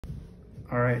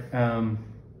All right, I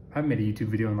haven't made a YouTube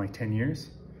video in like 10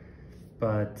 years,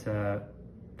 but the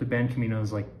band CAMINO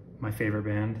is like my favorite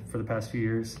band for the past few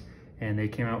years, and they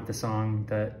came out with a song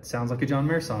that sounds like a John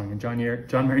Mayer song, and John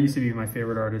Mayer used to be my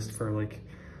favorite artist for like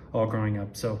all growing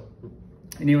up. So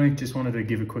anyway, just wanted to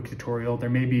give a quick tutorial. There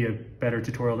may be a better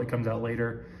tutorial that comes out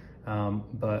later,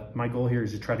 but my goal here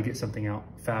is to try to get something out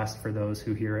fast for those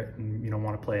who hear it and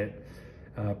want to play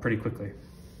it pretty quickly.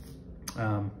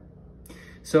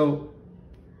 So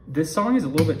this song is a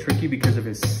little bit tricky because of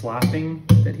his slapping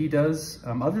that he does.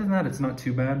 Other than that, it's not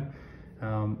too bad.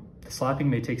 The slapping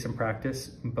may take some practice,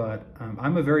 but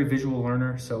I'm a very visual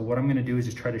learner, so what I'm gonna do is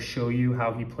just try to show you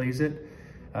how he plays it.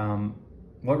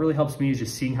 What really helps me is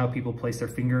just seeing how people place their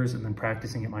fingers and then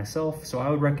practicing it myself. So I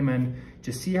would recommend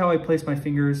just see how I place my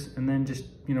fingers and then just,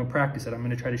 practice it. I'm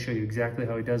gonna try to show you exactly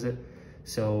how he does it.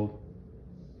 So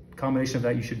combination of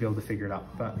that, you should be able to figure it out.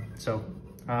 So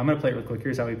I'm gonna play it real quick.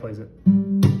 Here's how he plays it.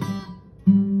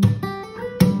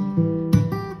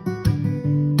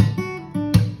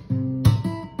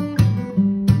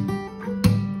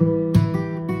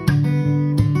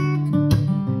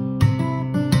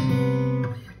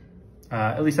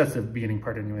 At least that's the beginning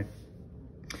part anyway.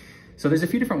 So there's a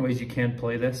few different ways you can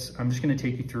play this. I'm just gonna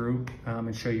take you through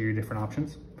and show you your different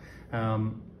options.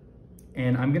 And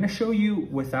I'm gonna show you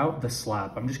without the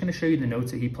slap. I'm just gonna show you the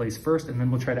notes that he plays first, and then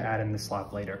we'll try to add in the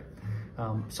slap later.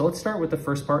 So let's start with the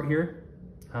first part here.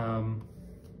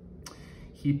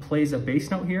 He plays a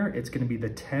bass note here. It's gonna be the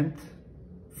 10th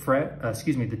fret, the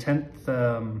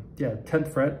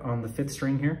 10th fret on the 5th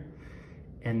string here.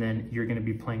 And then you're gonna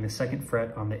be playing the 2nd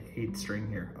fret on the 8th string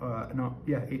here.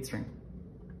 8th string.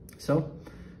 So,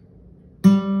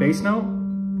 bass note.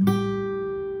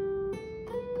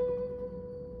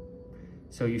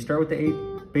 So you start with the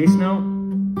 8th bass note,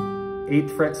 8th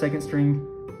fret, 2nd string,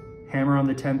 hammer on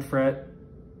the 10th fret,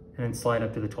 and then slide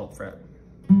up to the 12th fret.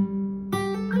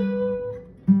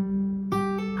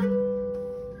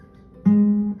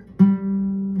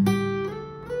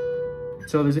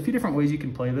 So there's a few different ways you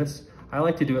can play this. I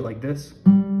like to do it like this.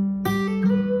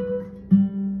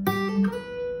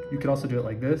 You could also do it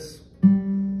like this.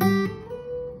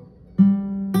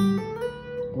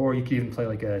 Or you could even play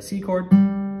like a C chord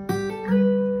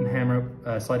and hammer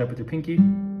up, slide up with your pinky.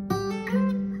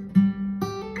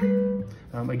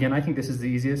 Again, I think this is the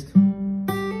easiest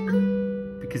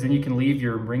because then you can leave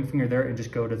your ring finger there and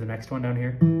just go to the next one down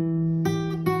here.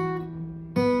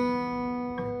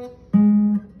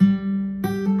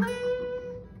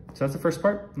 So that's the first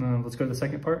part. Let's go to the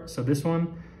second part. So this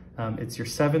one, it's your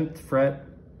 7th fret.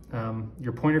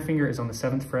 Your pointer finger is on the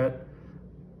 7th fret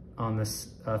on the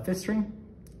 5th string,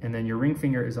 and then your ring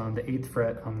finger is on the 8th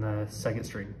fret on the 2nd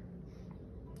string.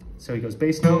 So he goes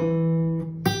bass note.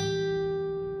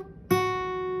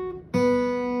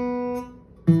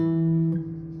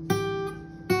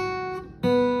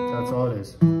 That's all it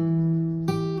is.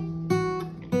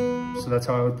 So that's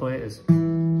how I would play it is.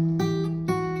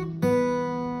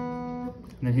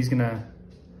 And then he's gonna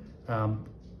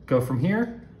go from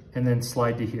here and then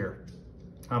slide to here.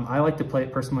 I like to play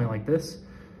it personally like this,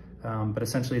 but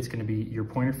essentially it's gonna be your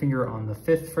pointer finger on the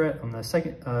 5th fret on the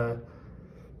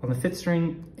 5th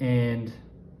string, and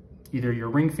either your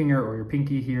ring finger or your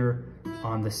pinky here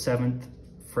on the 7th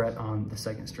fret on the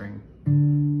 2nd string.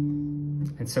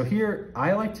 And so here,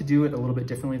 I like to do it a little bit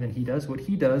differently than he does. What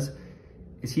he does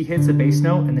is he hits a bass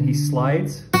note and then he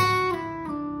slides.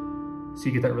 So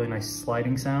you get that really nice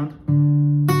sliding sound.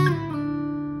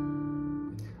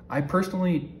 I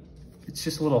personally, it's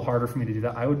just a little harder for me to do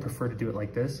that. I would prefer to do it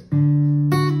like this.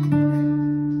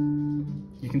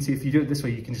 You can see if you do it this way,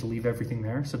 you can just leave everything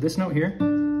there. So this note here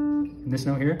and this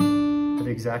note here are the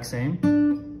exact same.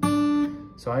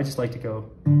 So I just like to go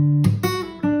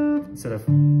instead of,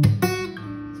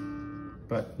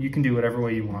 but you can do whatever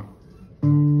way you want.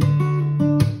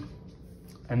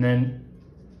 And then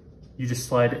you just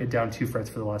slide it down 2 frets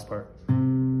for the last part.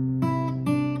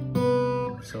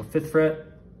 So 5th fret,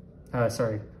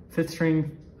 5th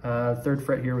string, 3rd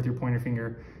fret here with your pointer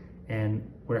finger, and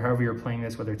however you're playing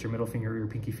this, whether it's your middle finger or your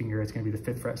pinky finger, it's gonna be the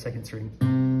 5th fret, 2nd string.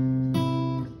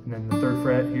 And then the 3rd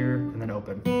fret here, and then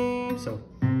open. So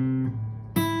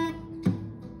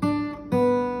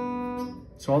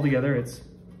all together it's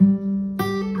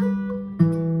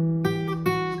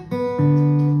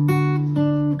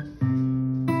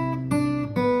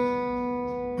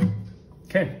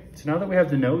okay, so now that we have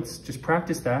the notes, just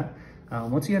practice that.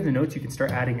 Once you have the notes, you can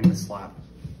start adding in the slap.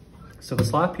 So the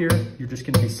slap here, you're just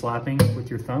gonna be slapping with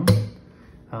your thumb.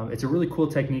 It's a really cool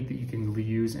technique that you can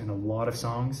use in a lot of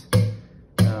songs.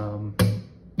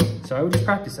 So I would just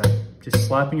practice that. Just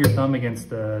slapping your thumb against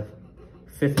the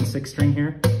 5th and 6th string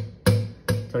here.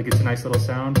 So it gets a nice little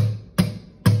sound.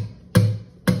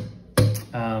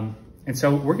 And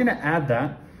so we're gonna add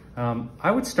that.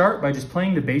 I would start by just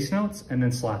playing the bass notes and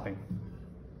then slapping.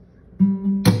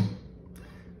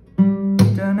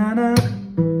 Da-na-na,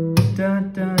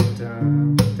 da-da-da,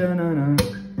 da-na-na,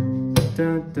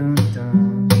 da-da-da,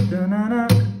 da-na-na,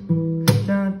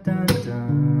 da-da-da,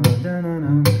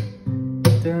 da-na-na,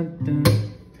 da-da.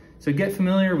 So get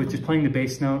familiar with just playing the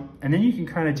bass note, and then you can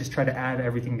kind of just try to add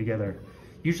everything together.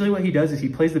 Usually what he does is he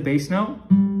plays the bass note,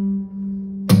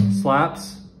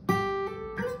 slaps,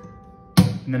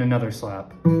 and then another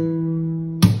slap.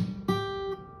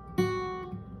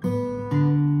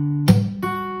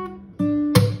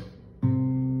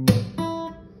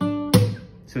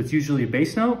 So it's usually a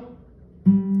bass note,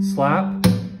 slap,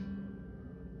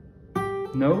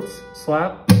 notes,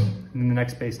 slap, and then the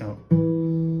next bass note.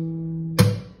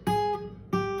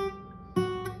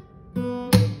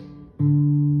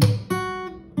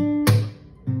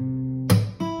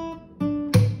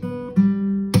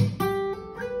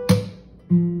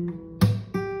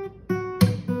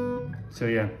 So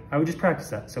yeah, I would just practice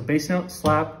that. So bass note,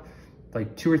 slap,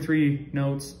 like 2 or 3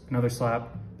 notes, another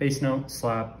slap, bass note,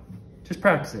 slap. Just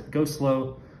practice it, go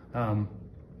slow.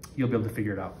 You'll be able to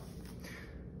figure it out.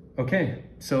 Okay,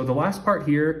 so the last part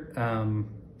here,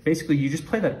 basically you just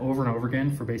play that over and over again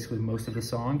for basically most of the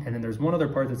song. And then there's one other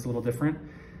part that's a little different.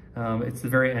 It's the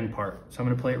very end part. So I'm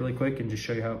gonna play it really quick and just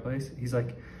show you how it plays. He's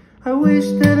like, I wish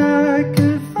that I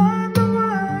could find the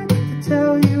words to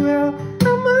tell you how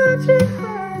much it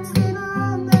hurts.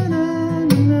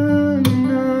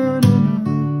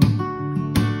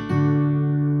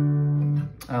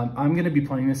 I'm gonna be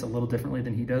playing this a little differently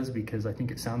than he does because I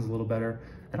think it sounds a little better,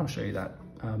 and I'll show you that.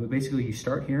 But basically you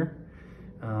start here.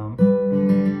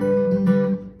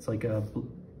 It's like a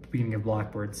beginning of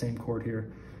Blackbird, same chord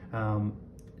here.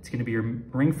 It's gonna be your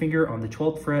ring finger on the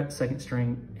 12th fret, 2nd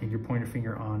string, and your pointer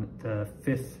finger on the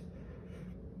 5th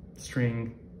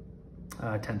string,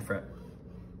 10th fret.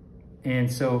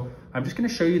 And so I'm just gonna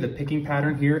show you the picking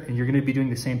pattern here, and you're gonna be doing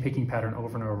the same picking pattern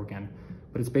over and over again.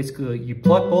 But it's basically you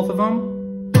pluck both of them,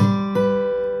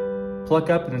 pluck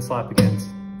up, and then slap again.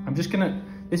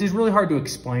 This is really hard to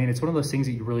explain. It's one of those things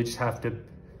that you really just have to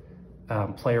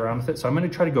play around with it. So I'm gonna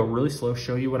try to go really slow,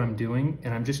 show you what I'm doing,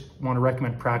 and I just wanna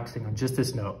recommend practicing on just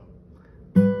this note.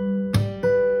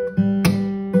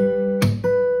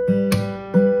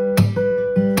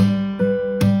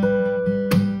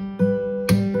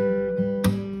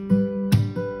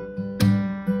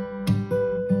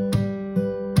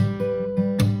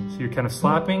 So you're kind of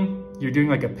slapping, you're doing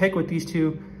like a pick with these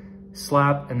two,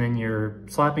 slap, and then you're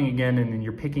slapping again, and then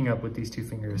you're picking up with these 2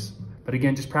 fingers. But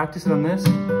again, just practice it on this.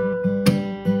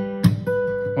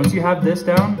 Once you have this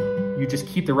down, you just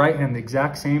keep the right hand the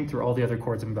exact same through all the other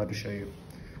chords I'm about to show you.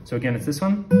 So again, it's this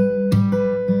one,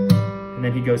 and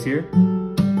then he goes here.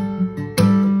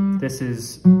 This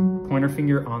is pointer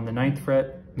finger on the 9th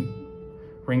fret,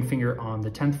 ring finger on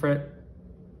the 10th fret,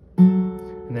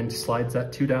 and then just slides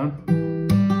that 2 down.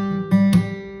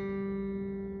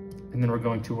 And then we're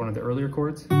going to one of the earlier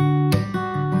chords.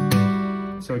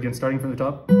 So again, starting from the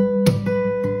top.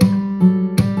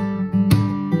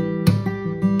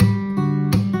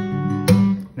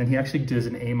 Then he actually does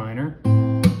an A minor.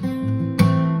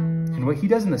 And what he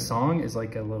does in the song is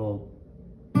like a little...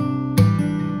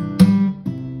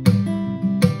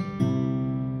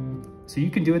 So you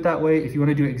can do it that way. If you want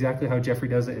to do it exactly how Jeffrey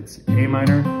does it, it's A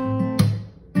minor.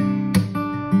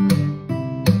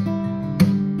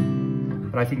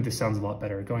 But I think this sounds a lot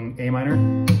better. Going A minor,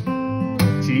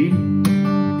 G,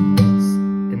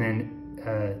 and then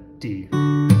D.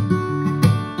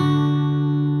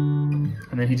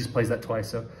 And then he just plays that twice.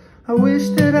 So, I wish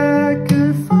that I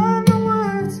could find the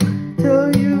words,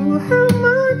 tell you how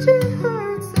much it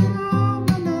hurts.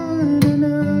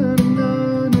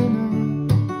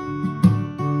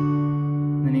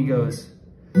 And then he goes,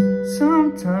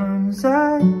 sometimes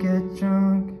I get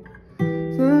drunk.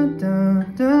 Da, da,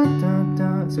 da, da,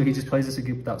 da. So he just plays this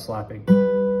again without slapping.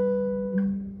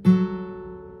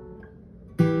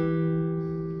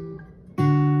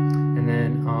 And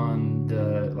then on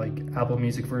the Apple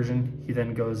Music version, he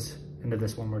then goes into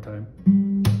this one more time.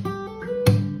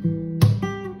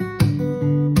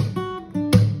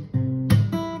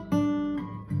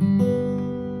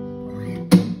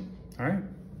 All right,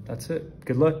 that's it.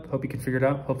 Good luck. Hope you can figure it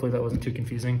out. Hopefully that wasn't too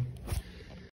confusing.